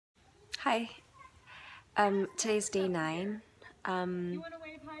Hi. Today's day 9. I'm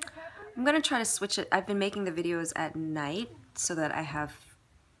gonna try to switch it. I've been making the videos at night so that I have,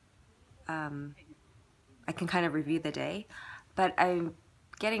 I can kind of review the day, but I'm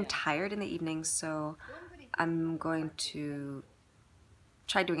getting tired in the evening, so I'm going to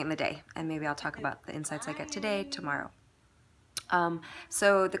try doing it in the day, and maybe I'll talk about the insights I get today, tomorrow.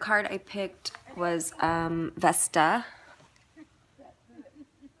 So the card I picked was Vesta.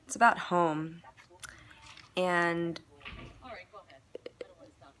 It's about home, and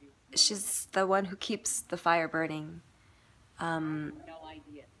she's the one who keeps the fire burning.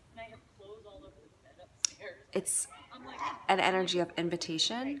 It's an energy of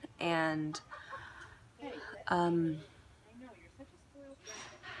invitation and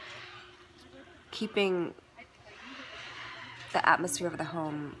keeping the atmosphere of the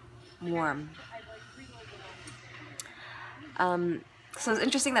home warm. So it's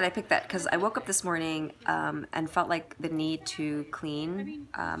interesting that I picked that because I woke up this morning and felt like the need to clean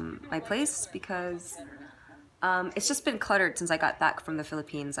my place because it's just been cluttered since I got back from the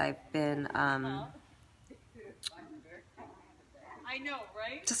Philippines. I've been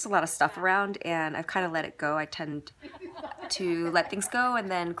just a lot of stuff around, and I've kind of let it go. I tend to let things go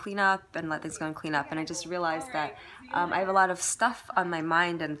and then clean up and let things go and clean up, and I just realized that I have a lot of stuff on my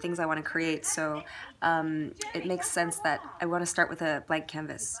mind and things I want to create, so it makes sense that I want to start with a blank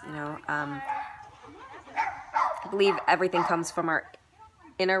canvas, you know. I believe everything comes from our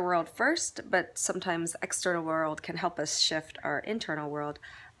inner world first, but sometimes external world can help us shift our internal world.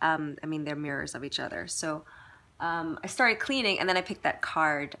 I mean, they're mirrors of each other. So I started cleaning, and then I picked that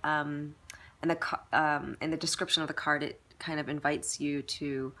card, and in the description of the card, it kind of invites you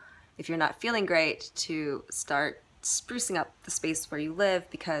to, if you're not feeling great, to start sprucing up the space where you live,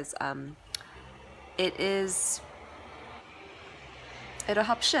 because it'll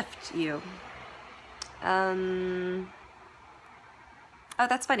help shift you. Oh,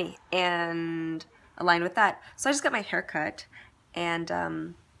 that's funny, and aligned with that. So I just got my hair cut,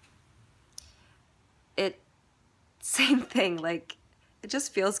 and same thing, like, it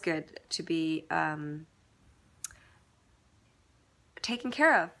just feels good to be taken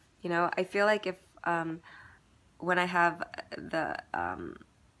care of, you know. I feel like if when I have the I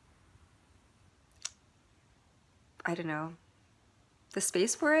don't know, the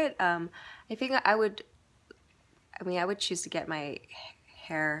space for it, I think I would choose to get my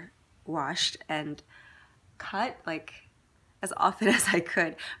hair washed and cut like as often as I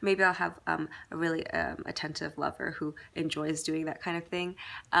could. Maybe I'll have a really attentive lover who enjoys doing that kind of thing.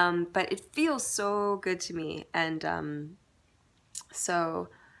 But it feels so good to me, and so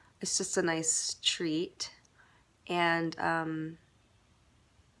it's just a nice treat. And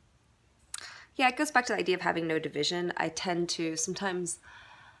yeah, it goes back to the idea of having no division. I tend to sometimes,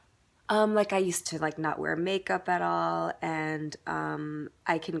 like I used to like not wear makeup at all, and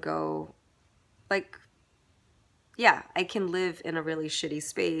I can go like, yeah, I can live in a really shitty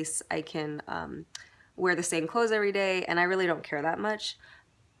space. I can wear the same clothes every day, and I really don't care that much.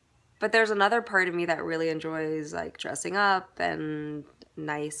 But there's another part of me that really enjoys like dressing up and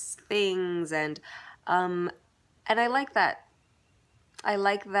nice things, and I like that. I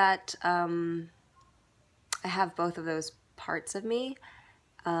like that I have both of those parts of me,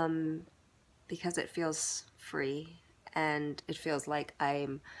 because it feels free, and it feels like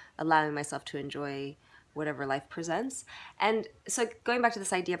I'm allowing myself to enjoy whatever life presents. And so going back to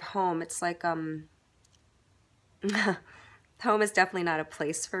this idea of home, it's like home is definitely not a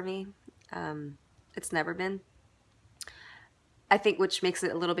place for me. It's never been. I think, which makes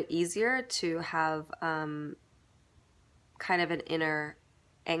it a little bit easier to have kind of an inner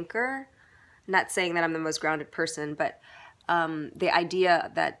anchor. I'm not saying that I'm the most grounded person, but the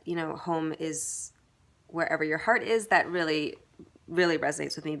idea that, you know, home is wherever your heart is, that really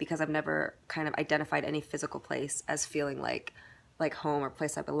resonates with me, because I've never kind of identified any physical place as feeling like home or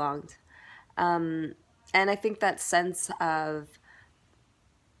place I belonged. And I think that sense of,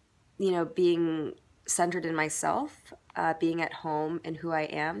 you know, being centered in myself, being at home in who I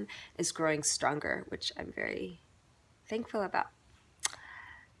am, is growing stronger, which I'm very thankful about.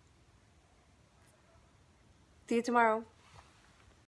 See you tomorrow.